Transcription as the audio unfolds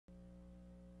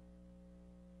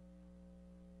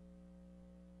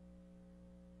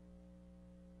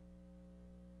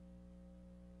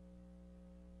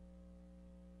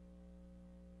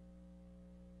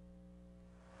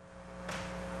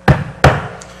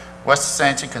West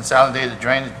Ascension Consolidated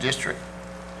Drainage District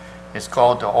is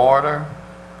called to order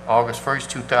August 1st,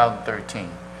 2013.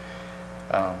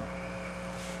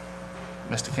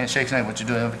 Mr. Ken Shakes, would you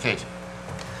do an invocation?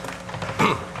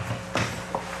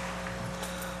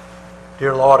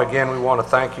 Dear Lord, again, we want to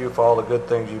thank you for all the good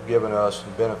things you've given us,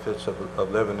 the benefits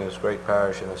of living in this great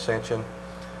parish in Ascension.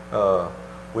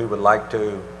 We would like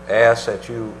to ask that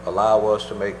you allow us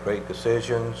to make great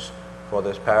decisions for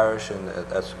this parish, and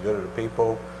that's the good of the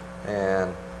people,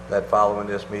 and that following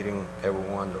this meeting,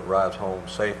 everyone arrives home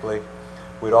safely.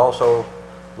 We'd also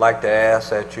like to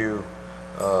ask that you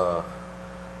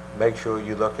make sure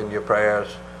you look in your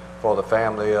prayers for the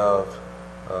family of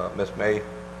Miss May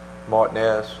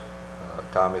Martinez,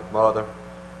 Tommy's mother,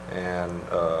 and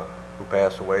who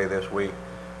passed away this week,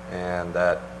 and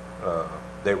that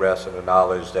they rest in the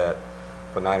knowledge that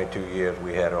for 92 years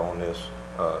we had her on this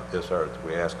earth.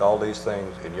 We ask all these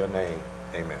things in your name.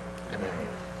 Amen. Amen.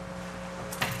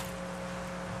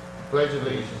 Pledge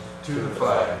allegiance to the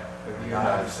flag of the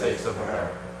United States of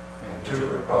America and to the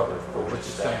republic for which it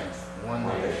stands, one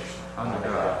nation, under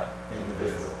God,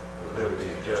 indivisible, with liberty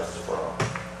and justice for all.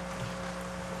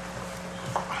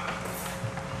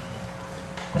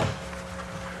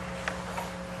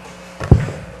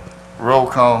 Roll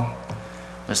call.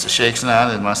 Mr. Shakes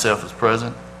and myself as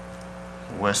president.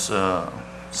 West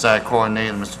Side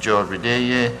Coordinator, Mr. George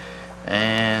Redelier,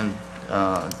 and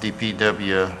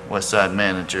DPW West Side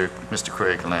Manager, Mr.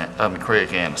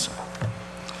 Craig Anderson.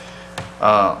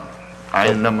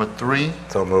 Item number 3.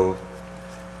 So moved.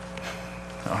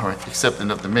 All right,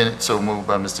 accepting of the minute, so moved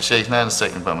by Mr. Shakes and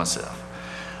second by myself.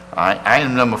 All right,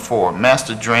 item number 4,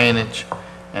 master drainage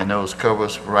and those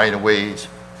covers right-of-ways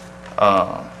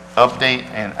update,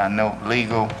 and I know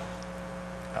legal.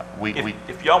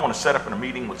 If y'all want to set up a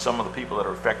meeting with some of the people that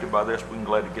are affected by this, we can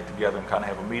gladly get together and kind of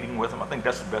have a meeting with them. I think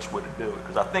that's the best way to do it,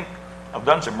 because I think I've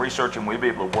done some research and we'll be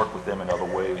able to work with them in other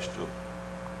ways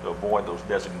to avoid those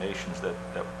designations that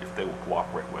if they will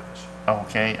cooperate with us.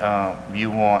 Okay, you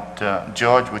want,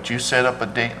 George, would you set up a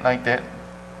date like that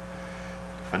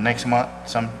for next month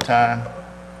sometime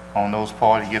on those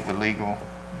parties, get with legal?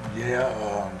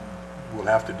 Yeah, we'll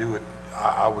have to do it.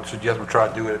 I would suggest we try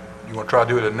to do it. You want to try to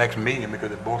do it at the next meeting,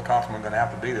 because if both councilmen are going to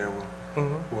have to be there,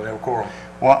 we'll have a quorum.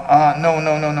 Well, no.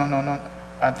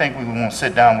 I think we want to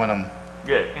sit down with them.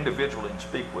 Yeah, individually and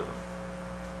speak with them.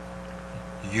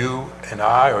 You and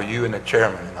I, or you and the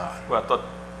chairman and I? Well,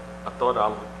 I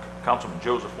thought Councilman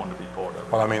Joseph wanted to be part of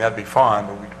it. Well, I mean, that'd be fine,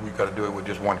 but we got to do it with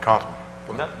just one councilman.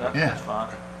 That's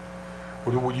fine.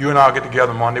 Well, you and I will get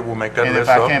together Monday. We'll make that And list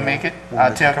if up. I can't make it,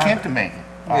 I'll tell Kent to make it.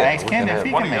 Or ask Kent if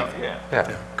he can make it. Yeah.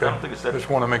 Okay. I don't think it's that. Just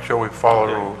want to make sure we follow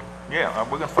the rules. Yeah,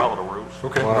 we're going to follow the rules.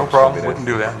 Okay, no problem. We can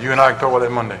do that. You and I can talk about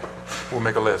that Monday. We'll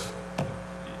make a list.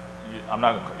 You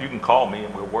can call me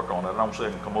and we'll work on it. I don't say I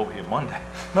can come over here Monday.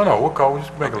 No, we'll call. We'll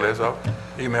just make a list up.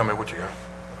 Email me what you got.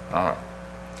 All right.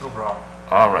 No problem.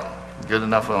 All right. Good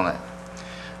enough on that.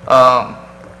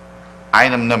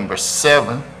 Item number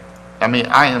 5,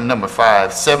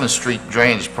 7th Street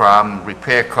drainage problem,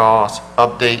 repair costs,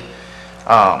 update.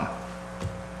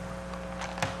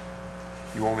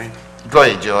 You want me? Go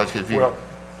ahead, George. If you,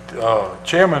 Well,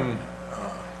 Chairman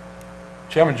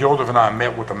Joseph and I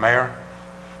met with the mayor.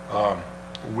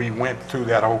 We went through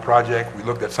that whole project. We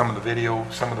looked at some of the video,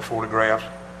 some of the photographs.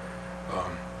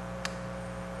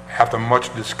 After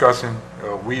much discussing,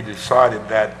 we decided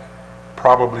that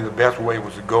probably the best way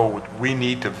was to go with, we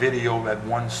need to video that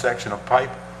one section of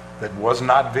pipe that was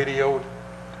not videoed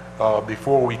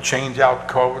before we change out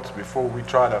culverts, before we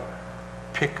try to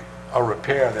pick a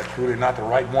repair that's really not the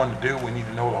right one to do. We need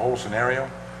to know the whole scenario.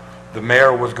 The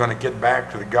mayor was going to get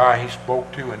back to the guy he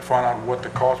spoke to and find out what the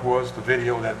cost was to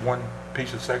video that one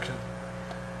piece of section,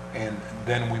 and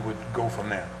then we would go from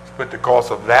there. Split the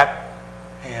cost of that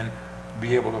and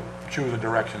be able to choose a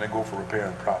direction to go for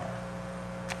repairing the problem.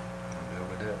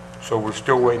 So we're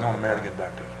still waiting on the mayor to get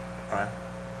back to us. All right?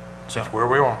 That's where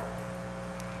we are.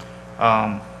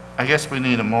 I guess we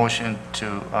need a motion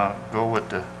to go with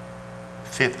the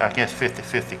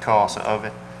 50/50 cost of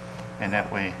it, and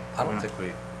that way. I don't think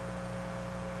we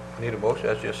need a motion.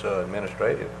 That's just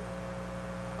administrative.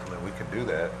 I mean, we can do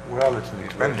that. Well, it's an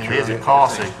expenditure. It is a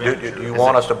cost. You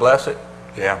want us to bless it?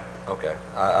 Yeah. Okay.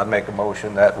 I make a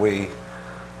motion that we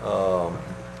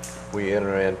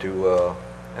enter into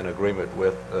an agreement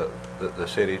with the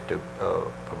city to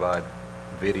provide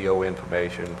video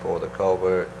information for the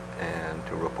culvert and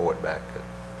to report back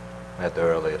at the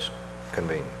earliest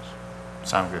convenience.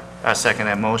 Sound good. I second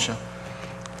that motion.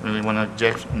 Anyone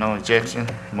object? No objection.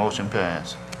 Motion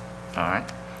passed. All right.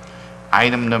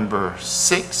 Item number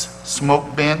 6,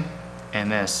 smoke bin.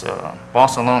 and that's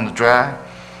Barcelona Drive.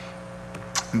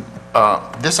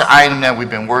 This is an item that we've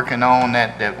been working on,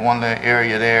 that one little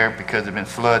area there, because it's been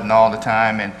flooding all the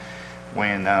time, and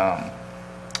when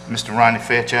Mr. Ronnie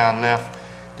Fairchild left,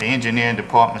 the engineering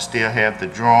department still have the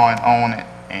drawing on it,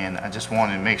 and I just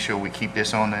wanted to make sure we keep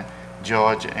this on the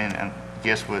George, and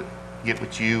get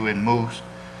with you and Moose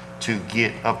to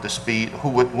get up to speed.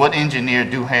 What engineer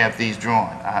do have these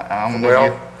drawings? I don't know.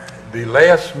 Well, the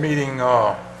last meeting,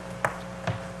 I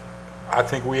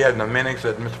think we had in the minutes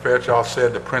that Mr. Fairchild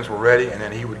said the prints were ready, and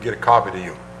then he would get a copy to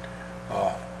you.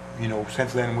 You know,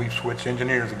 since then, we've switched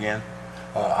engineers again.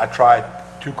 I tried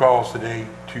 2 calls today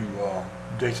to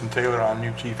Jason Taylor, our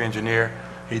new chief engineer.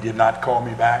 He did not call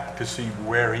me back to see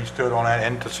where he stood on that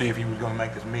and to see if he was going to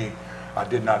make this meeting. I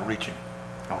did not reach him.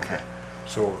 Okay.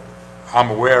 So I'm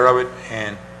aware of it,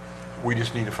 and we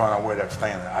just need to find out where that's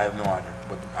standing. I have no idea.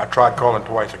 But I tried calling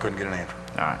twice. I couldn't get an answer.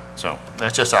 All right, so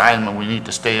that's just an item that we need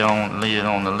to stay on, leave it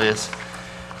on the list.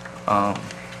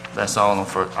 That's all on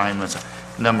for items.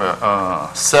 Number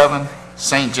 7,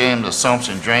 St. James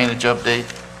Assumption Drainage Update.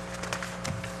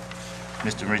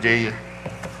 Mr. Redelia.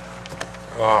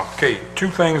 Okay, 2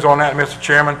 things on that, Mr.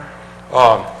 Chairman.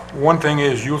 One thing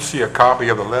is, you'll see a copy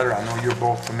of the letter. I know you're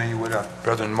both familiar with it.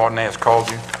 President Martinez called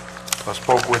you. I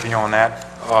spoke with you on that.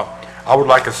 I would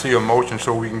like to see a motion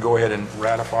so we can go ahead and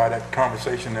ratify that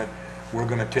conversation that we're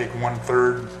going to take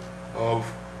 1/3 of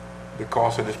the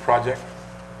cost of this project.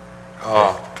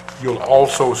 You'll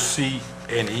also see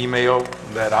an email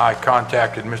that I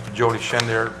contacted Mr. Jody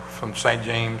Schender from St.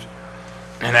 James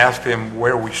and asked him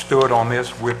where we stood on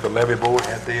this with the levy board.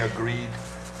 Had they agreed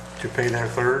to pay their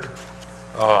third?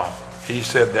 He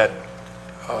said that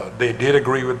they did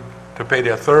agree to pay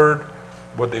their third,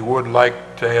 but they would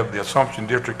like to have the Assumption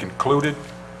District included.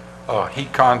 He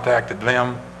contacted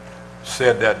them,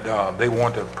 said that they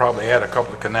want to probably add a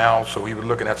couple of canals, so he was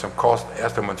looking at some cost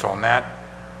estimates on that.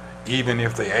 Even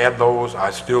if they add those,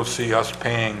 I still see us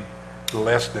paying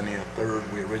less than the third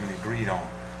we originally agreed on.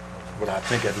 But I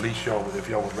think at least y'all, if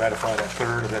y'all would ratify that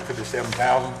third of that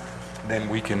 57,000, then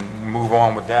we can move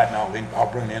on with that, and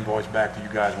I'll bring the invoice back to you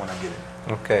guys when I get it.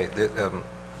 Okay,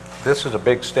 this is a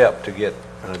big step to get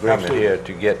an agreement here,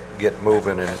 to get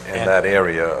moving in that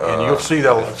area. And you'll see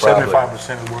that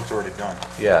 75% of the work's already done.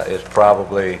 Yeah, it's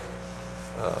probably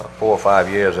 4 or 5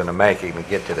 years in the making to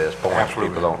get to this point.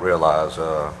 Absolutely. People don't realize.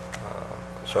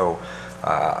 So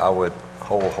I would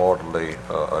wholeheartedly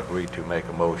agree to make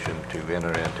a motion to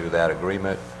enter into that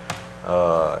agreement.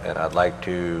 And I'd like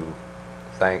to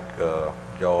thank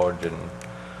George and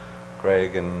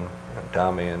Craig and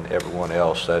Tommy and everyone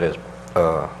else that has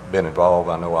been involved.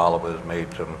 I know Oliver has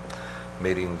made some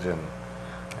meetings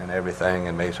and everything,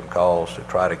 and made some calls to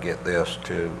try to get this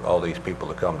to all these people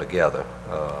to come together.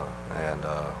 And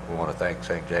we want to thank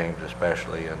St. James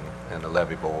especially and the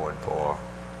levy board for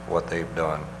what they've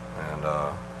done. And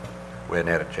we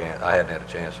hadn't had a chance. I hadn't had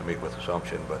a chance to meet with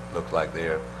Assumption, but it looks like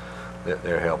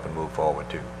they're helping move forward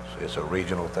too. So it's a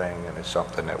regional thing, and it's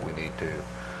something that we need to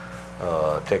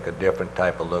take a different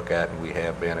type of look at, and we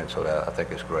have been, and so that I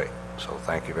think it's great. So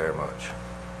thank you very much.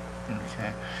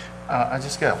 Okay. I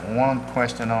just got one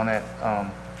question on that.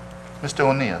 Mr.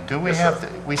 O'Neill, do we have to,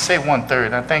 we say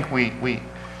 1/3, I think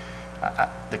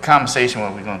the conversation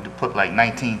was we're going to put like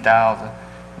 19,000.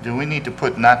 Do we need to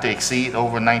put not to exceed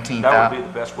over 19,000? That would be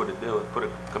the best way to do it, put a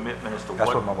commitment as to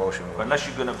That's what my motion was. unless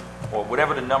you're gonna, or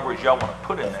whatever the number is y'all want to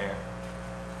put in there.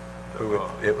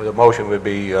 The motion would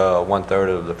be 1/3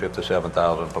 of the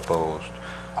 57,000 proposed.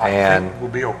 I And think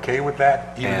we'll be okay with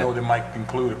that, even though they might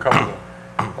include a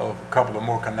couple of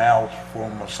more canals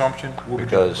from Assumption.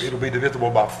 Because- it'll be divisible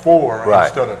by 4 Right.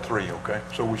 instead of 3, okay?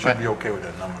 So we should be okay with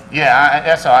that number. Yeah,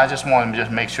 that's all. I just wanted to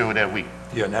just make sure that we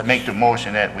Yeah, that's- make the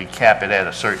motion that we cap it at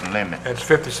a certain limit. That's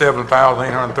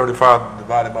 57,835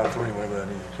 divided by 3, whatever that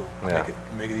is, so Yeah.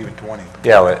 make it even 20.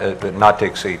 yeah, not to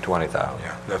exceed 20,000.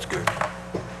 Yeah, that's good.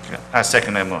 Yeah, I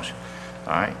second that motion.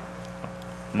 All right.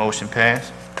 Motion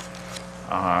passed.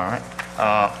 All right.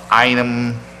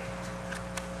 Item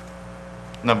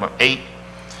number 8,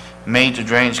 major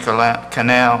drainage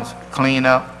canals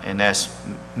cleanup, and that's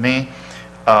me.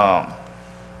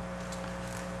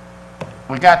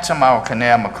 We got some of our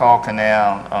canal, McCall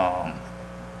Canal,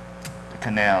 the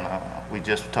canal we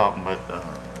just were talking about,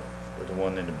 the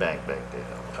one in the back there.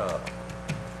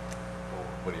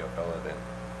 What do you call it then?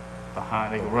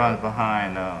 Behind, it runs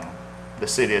behind the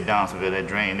city of Downsville, that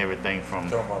drain everything from,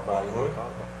 Talking about Bollywood?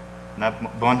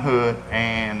 not Bun Hood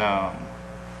and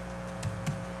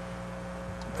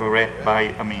Verret,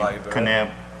 Canal.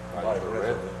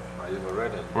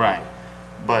 Right.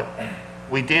 But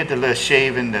we did the little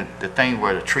shaving, the thing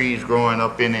where the trees growing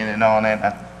up in it and all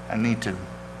that. I need to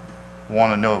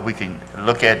want to know if we can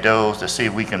look at those to see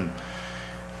if we can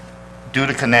do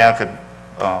the canal.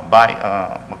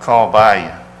 McCall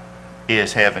Bayou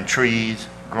is having trees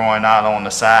growing out on the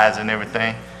sides and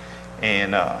everything.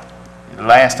 And the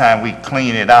last time we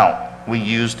cleaned it out, we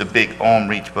used the big arm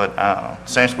reach, but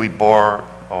since we borrowed,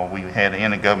 or we had an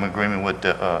intergovernmental agreement with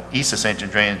the East Ascension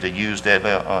Drainage to use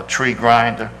that tree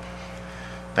grinder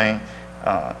thing,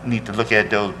 need to look at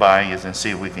those bayous and see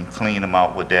if we can clean them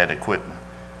out with that equipment.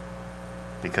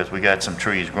 Because we got some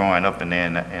trees growing up in there,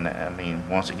 and I mean,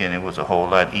 once again, it was a whole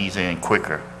lot easier and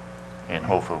quicker, and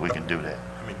hopefully we can do that.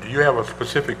 I mean, do you have a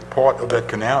specific part of that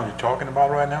canal you're talking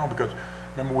about right now? Because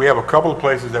remember, we have a couple of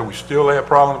places that we still have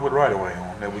problems with right-of-way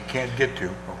on that we can't get to,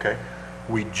 okay?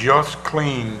 We just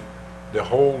cleaned the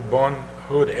whole Bun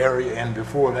Hood area, and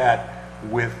before that,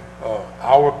 with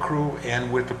our crew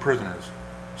and with the prisoners.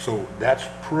 So that's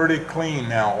pretty clean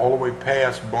now, all the way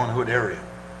past Bun Hood area.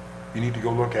 You need to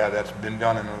go look at it. That's been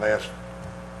done in the last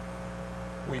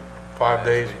week, 5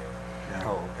 days. Yeah.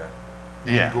 Oh, okay.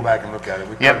 You need Yeah. to go back and look at it.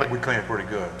 We clean it pretty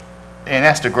good. And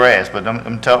that's the grass, but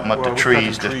I'm talking about Well, the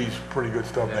trees. We cut the trees, pretty good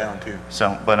stuff down too.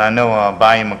 So, but I know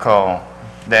Bayou McCall,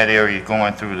 that area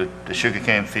going through the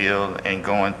sugarcane field and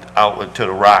going outward to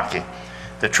the Rocky,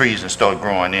 the trees have started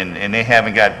growing in, and they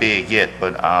haven't got big yet,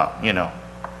 but you know,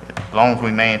 as long as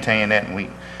we maintain that and we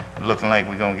looking like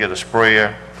we're gonna get a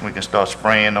sprayer, we can start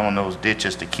spraying on those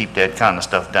ditches to keep that kind of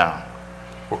stuff down.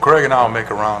 Well, Craig and I will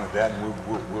make a round of that, and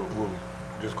we'll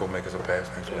just go make us a pass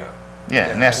next week. Yeah,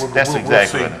 and that's We'll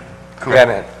exactly see. it. Cool.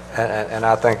 And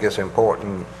I think it's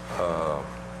important,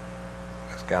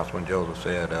 as Councilman Joseph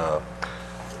said,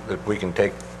 that we can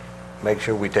make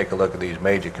sure we take a look at these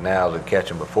major canals and catch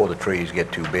them before the trees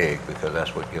get too big, because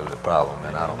that's what gives the problem,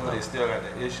 and I don't know. They still got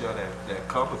the issue of that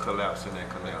cover collapse in that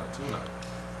canal too now.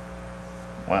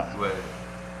 Well, Where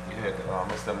you had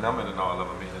almost them numbers and all of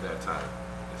them in at that time.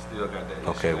 They still got that issue.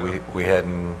 Okay, now. we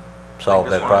hadn't solved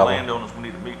that That's one of the problem? landowners we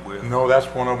need to meet with. No, that's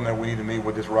one of them that we need to meet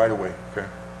with this right away. Okay.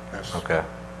 That's Okay.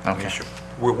 an okay, issue.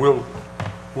 We'll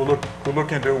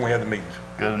look into it when we have the meetings.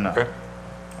 good enough. Okay.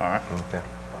 All right. Okay.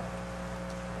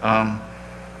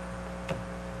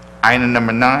 Item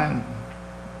number 9,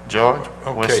 George, West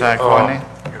Okay, Side Coordinator.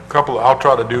 I'll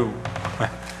try to do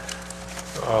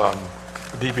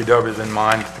DPW's in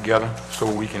mind together so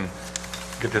we can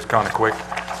get this kind of quick.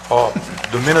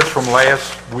 The minutes from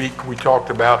last week, we talked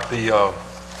about the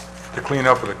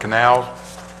cleanup of the canals,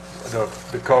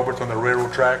 the culverts on the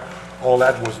railroad track. All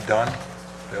that was done.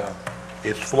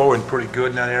 It's flowing pretty good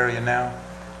in that area now.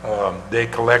 They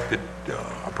collected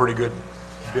a pretty good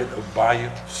bit of bayou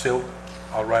silt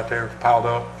out right there, piled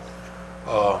up.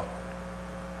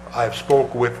 I've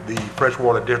spoke with the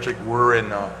freshwater district. We're in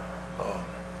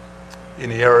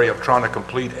the area of trying to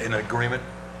complete an agreement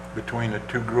between the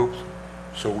two groups,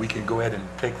 so we can go ahead and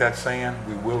take that sand.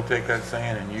 We will take that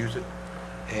sand and use it.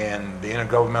 And the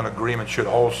intergovernmental agreement should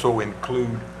also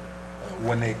include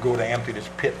when they go to empty this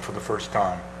pit for the first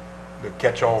time, the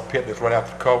catch-all pit that's right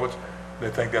after the culverts. They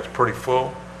think that's pretty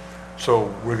full.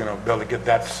 So we're going to be able to get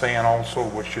that sand also,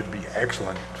 which should be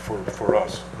excellent for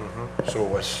us.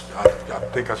 So I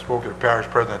think I spoke to the parish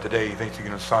president today. He thinks he's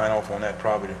going to sign off on that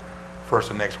probably the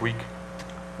first of next week.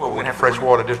 Well, we're gonna have to-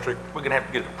 Freshwater district. We're gonna have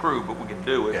to get it approved, but we can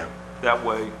do it. Yeah. That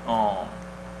way, I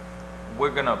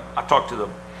talked to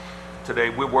them today,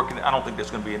 we're working, I don't think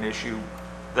that's gonna be an issue.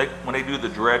 When they do the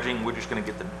dredging, we're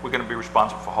gonna be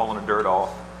responsible for hauling the dirt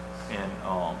off, and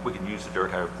we can use the dirt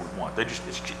however we want. It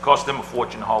costs them a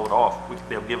fortune to haul it off.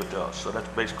 They'll give it to us, so that's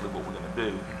basically what we're gonna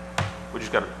do. We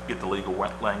just gotta get the legal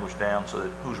language down so that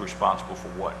who's responsible for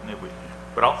what.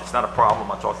 But it's not a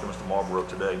problem. I talked to Mr. Marlborough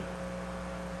today.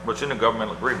 But it's in the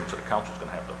governmental agreement, so the council's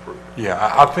gonna have to approve it. Yeah,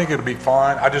 I think it'll be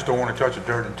fine. I just don't want to touch the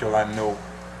dirt until I know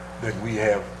that we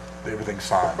have everything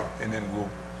signed, and then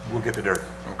we'll get the dirt,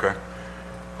 okay?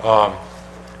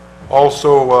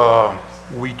 Also,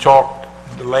 we talked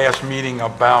the last meeting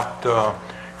about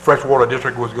Freshwater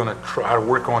District was going to try to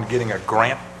work on getting a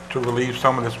grant to relieve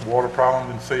some of this water problems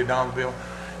in the city of Donaldsonville.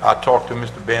 I talked to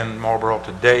Mr. Ben Marlborough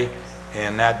today,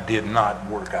 and that did not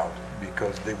work out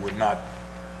because they would not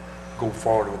go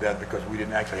forward with that because we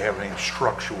didn't actually have any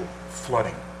structural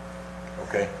flooding,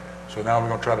 okay? So now we're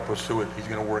going to try to pursue it. He's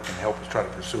going to work and help us try to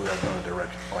pursue that in another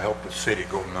direction, or help the city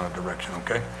go in another direction,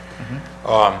 okay?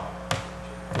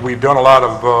 We've done a lot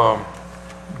of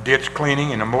ditch cleaning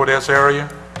in the Modes area,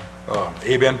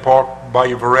 Aben Park,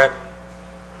 Bayou Verret.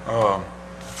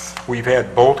 We've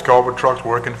had both culvert trucks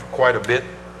working for quite a bit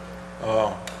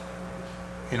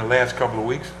in the last couple of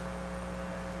weeks.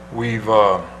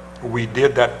 We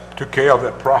did that took care of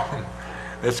that problem.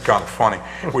 It's kind of funny.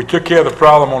 We took care of the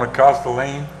problem on Acosta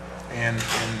Lane, and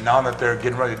now that they're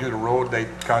getting ready to do the road, they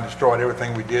kind of destroyed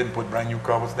everything we did and put brand new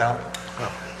covers down.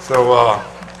 So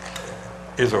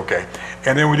it's okay.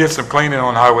 And then we did some cleaning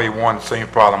on Highway 1, same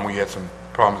problem. We had some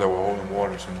problems that were holding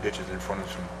water, some ditches in front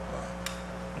of some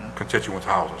constituents'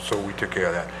 houses, so we took care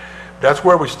of that. That's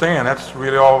where we stand. That's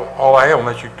really all I have,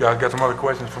 unless you guys got some other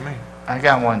questions for me. I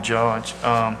got one, George.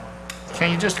 Can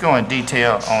you just go in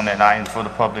detail on that item for the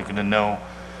public to know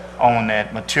on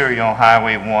that material on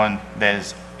Highway 1 that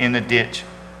is in the ditch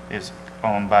is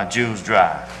on by Jews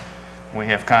Drive? We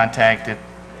have contacted.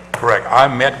 Correct. I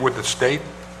met with the state.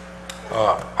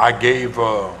 I gave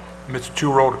Mr.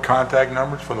 Churro the contact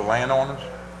numbers for the landowners.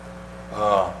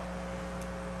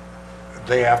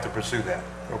 They have to pursue that,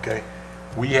 okay?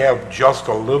 We have just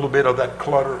a little bit of that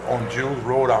clutter on Jules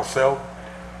Road ourselves.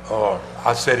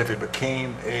 I said if it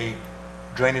became a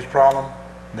drainage problem,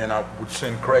 then I would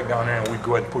send Craig down there and we'd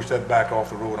go ahead and push that back off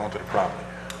the road onto the property.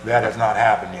 That has not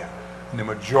happened yet. And the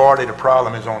majority of the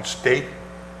problem is on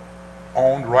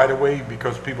state-owned right-of-way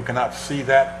because people cannot see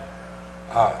that.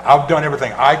 I've done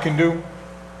everything I can do.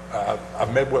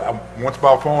 I've met with once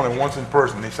by phone and once in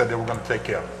person. They said they were going to take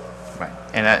care of it. Right.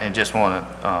 And I just want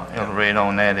to elaborate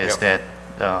on that is that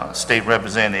State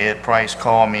Representative Ed Price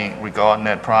called me regarding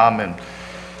that problem, and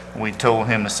we told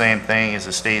him the same thing. It's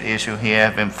a state issue. He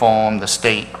have informed the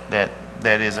state that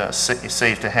is a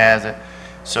safety hazard.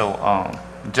 So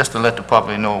just to let the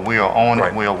public know, we are on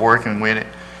it. We are working with it.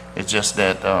 It's just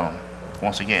that,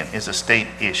 once again, it's a state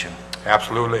issue.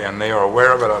 Absolutely, and they are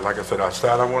aware of it. Like I said, I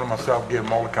sat on one of myself, give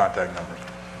them all the contact numbers.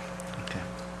 Okay.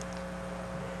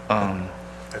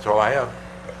 That's all I have.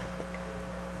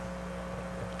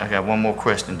 I got one more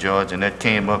question, George, and that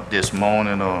came up this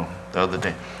morning or the other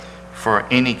day. For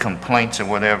any complaints or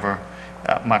whatever,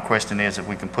 my question is if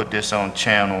we can put this on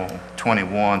channel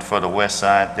 21 for the west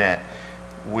side, that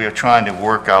we're trying to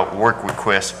work out work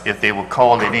requests if they will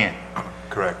call it in.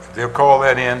 Correct. They'll call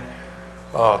that in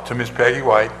to Miss Peggy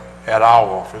White at our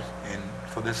office and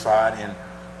for this side, and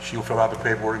she'll fill out the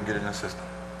paperwork and get it in the system.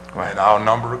 Right. And our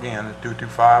number again is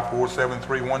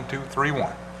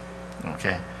 225-473-1231.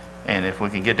 Okay. And if we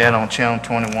can get that on channel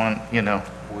 21, you know,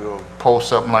 We'll post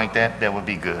something like that, that would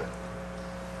be good.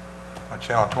 my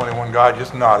channel 21 guy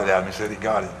just nodded at me, said he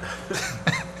got it.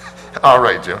 All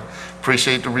right, Joe.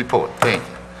 Appreciate the report. Thank you.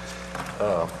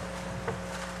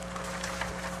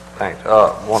 Thanks.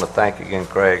 I want to thank again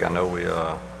Craig. I know we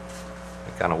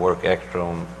kind of work extra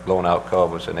on blowing out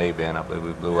culverts in A-Bend. I believe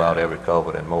we blew out every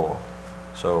culvert and more.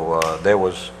 So there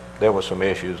was some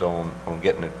issues on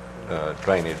getting it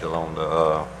drainage along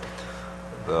the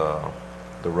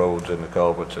roads and the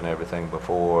culverts and everything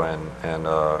before, and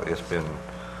it's been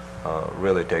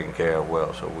really taken care of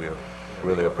well. So we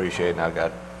really appreciate it. And I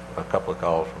got a couple of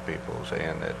calls from people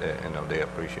saying that they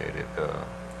appreciate it.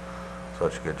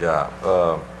 Such a good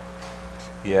job.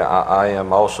 Yeah, I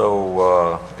am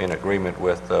also in agreement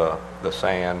with the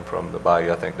sand from the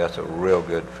bayou. I think that's a real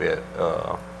good fit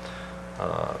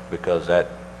because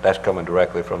that's coming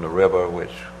directly from the river,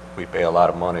 which we pay a lot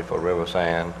of money for river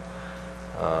sand.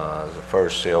 The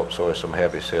first silt, so it's some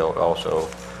heavy silt also.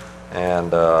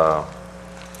 And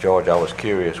George, I was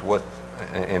curious, what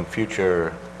in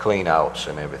future clean outs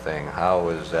and everything, how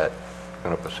is that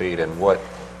going to proceed, and what,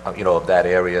 of that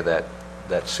area, that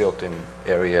silting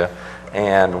area,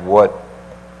 and what,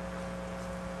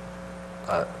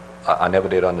 I never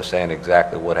did understand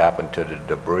exactly what happened to the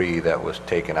debris that was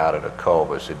taken out of the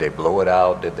culverts. Did they blow it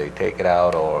out? Did they take it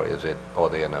out? Or are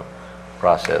they in a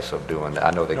process of doing that?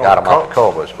 I know they got them out the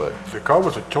culverts, but... The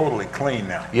culverts are totally clean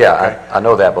now. Yeah, okay? I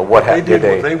know that, but what happened?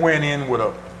 They went in with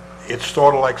it's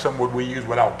sort of like something what we use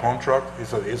with our pump truck.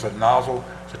 It's a nozzle,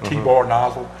 it's a T-bar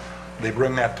nozzle. They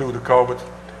bring that through the culverts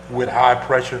with high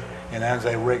pressure, and as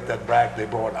they rake that back, they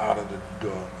brought out of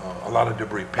a lot of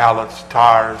debris, pallets,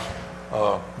 tires,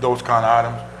 those kind of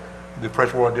items. The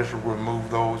freshwater district removed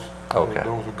those. Okay.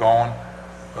 Those are gone.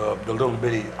 The little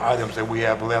bitty items that we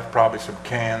have left, probably some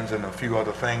cans and a few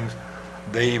other things.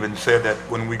 They even said that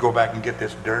when we go back and get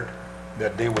this dirt,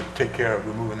 that they would take care of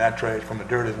removing that trash from the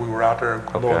dirt as we were out there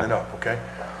blowing it up, okay?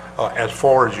 As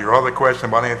far as your other question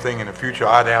about anything in the future,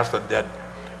 I'd ask that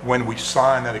when we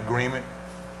sign that agreement,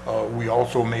 we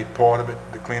also made part of it,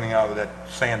 the cleaning out of that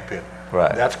sand pit.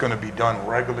 Right. That's going to be done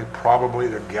regularly, probably,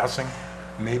 they're guessing,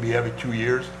 maybe every 2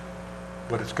 years,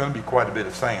 but it's going to be quite a bit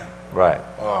of sand. Right.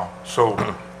 So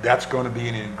that's going to be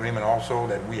in an agreement also,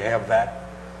 that we have that,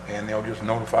 and they'll just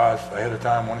notify us ahead of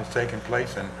time when it's taking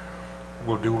place, and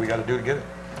we'll do what we got to do to get it.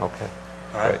 Okay.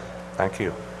 All right. Great. Thank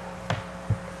you.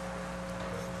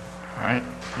 All right.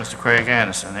 Mr. Craig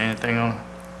Anderson, anything on?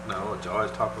 No,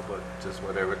 George talked about just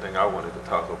what everything I wanted to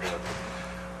talk about.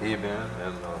 Evening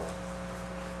and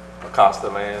Acosta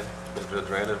land, the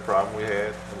drainage problem we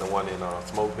had, and the one in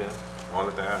Smoke Bin.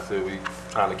 Only thing I said, we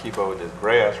trying to keep over this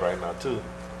grass right now too.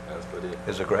 That's what it.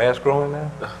 Is the grass growing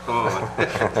now? Oh.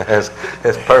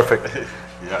 It's perfect,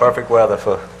 Yeah. perfect weather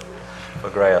for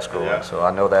grass growing. Yeah. So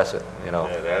I know that's it, you know.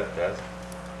 Yeah, that's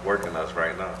working us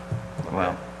right now.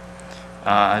 Well,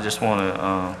 I just want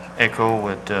to echo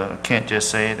what Kent just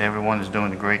said. Everyone is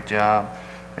doing a great job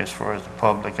as far as the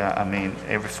public. I mean,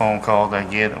 every phone call that I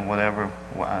get or whatever,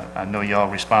 I know y'all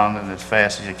responding as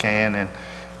fast as you can, and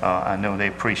I know they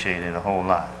appreciate it a whole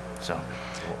lot. So,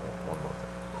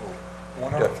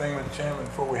 One other thing, Mr. Chairman,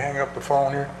 before we hang up the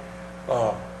phone here,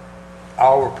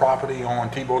 our property on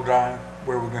Tebow Drive,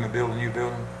 where we're going to build a new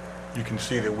building, you can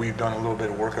see that we've done a little bit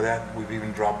of work of that. We've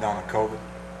even dropped down a culvert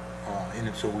in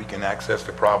it so we can access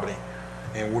the property.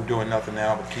 And we're doing nothing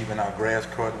now but keeping our grass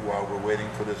cut while we're waiting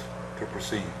for this to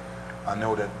proceed. I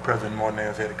know that President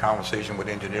Martinez had a conversation with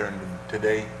engineering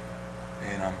today,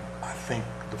 and I think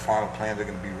the final plans are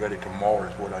going to be ready tomorrow,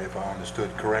 is what if I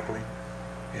understood correctly.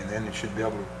 And then it should be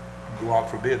able to go out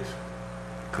for bids.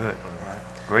 good. All right.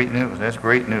 Great news. That's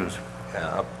great news.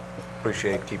 Yeah, I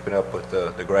appreciate keeping up with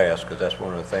the grass, because that's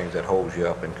one of the things that holds you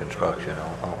up in construction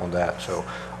on that. So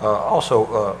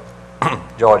also,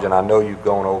 George, and I know you've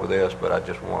gone over this, but I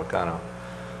just want to kind of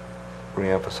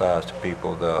reemphasize to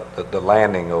people the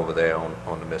landing over there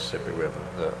on the Mississippi River,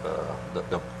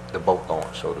 the boat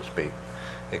launch, so to speak.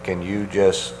 Can you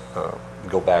just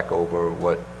go back over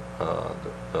what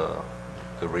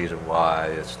the reason why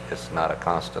it's not a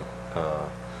constant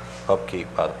upkeep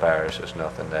by the parish? It's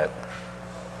nothing that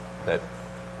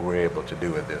we're able to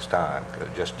do at this time.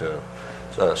 Just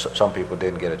some people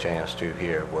didn't get a chance to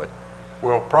hear what.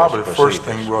 Well, probably the first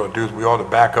procedures. thing we ought to do is we ought to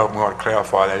back up and we ought to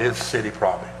clarify that it's city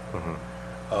property.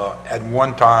 At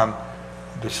one time,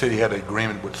 the city had an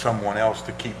agreement with someone else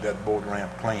to keep that boat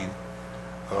ramp clean.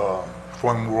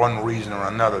 For one reason or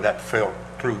another, that fell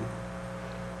through.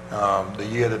 The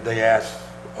year that they asked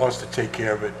us to take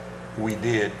care of it, we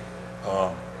did.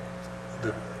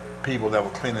 The people that were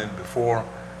cleaning it before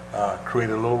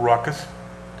created a little ruckus,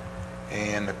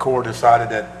 and the Corps decided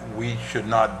that we should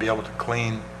not be able to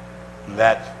clean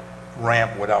that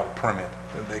ramp without a permit.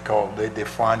 They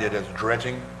defined it as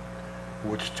dredging,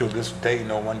 which to this day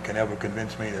no one can ever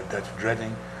convince me that that's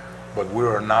dredging, but we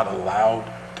are not allowed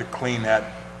to clean that.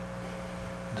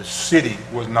 The city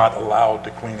was not allowed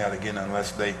to clean that again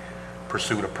unless they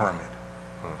pursued a permit.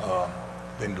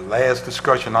 Then the last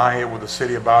discussion I had with the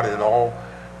city about it at all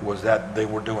was that they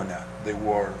were doing that. They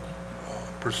were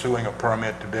pursuing a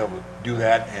permit to be able to do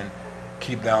that and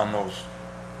keep down those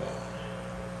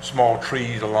small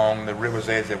trees along the river's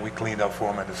edge that we cleaned up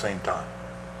for them at the same time.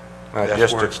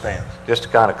 That's where it stands. Just to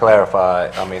kind of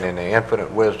clarify, I mean, in the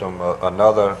infinite wisdom,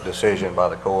 another decision by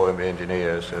the Corps of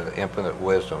Engineers, infinite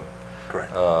wisdom,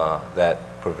 correct, that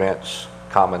prevents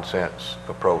common sense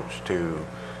approach to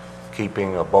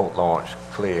keeping a boat launch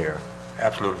clear.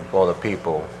 Absolutely. For the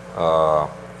people,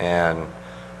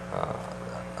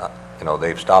 you know,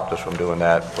 they've stopped us from doing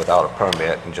that without a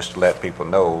permit. And just to let people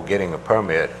know, getting a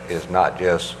permit is not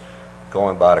just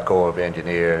going by the Corps of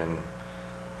Engineers and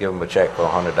give them a check for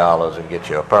 $100 and get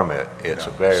you a permit. It's a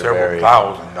very, several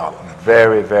 $1,000s.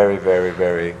 very, very, very,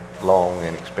 very long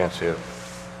and expensive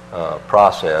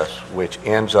process, which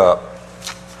ends up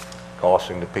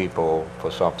costing the people for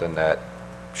something that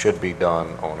should be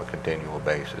done on a continual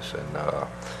basis. And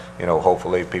you know,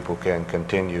 hopefully people can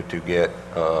continue to get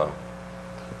the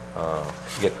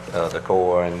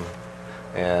Corps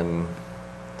and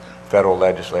federal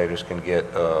legislators can get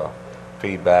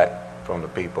feedback from the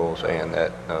people saying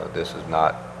that this is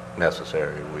not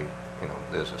necessary. You know,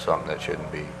 this is something that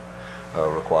shouldn't be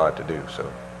required to do.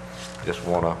 So just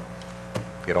want to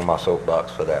get on my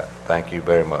soapbox for that. Thank you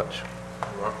very much.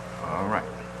 All right.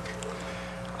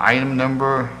 Item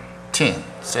number 10,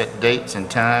 set dates and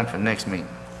time for next meeting.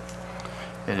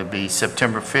 It'll be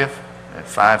September 5th at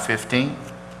 5:15,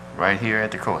 right here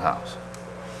at the courthouse.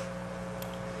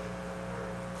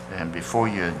 And before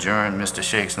you adjourn, Mr.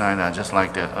 Shakes Knight, I'd just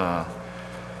like to,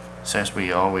 since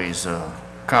we always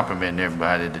compliment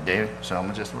everybody today, so I'm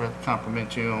gonna just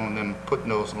compliment you on them putting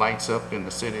those lights up in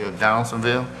the city of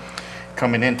Donaldsonville,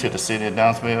 coming into the city of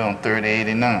Donaldsonville on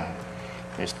 3089.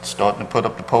 They're starting to put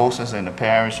up the posters, and the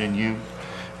parish and you,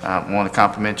 I want to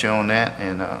compliment you on that,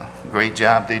 and great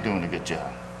job. They're doing a good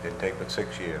job. Didn't take but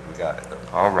 6 years. We got it.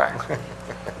 All right.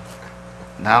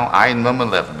 Now, item number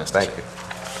 11, Mr. Thank Chair.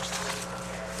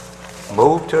 you.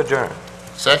 Move to adjourn.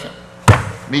 Second.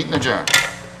 Meeting adjourned.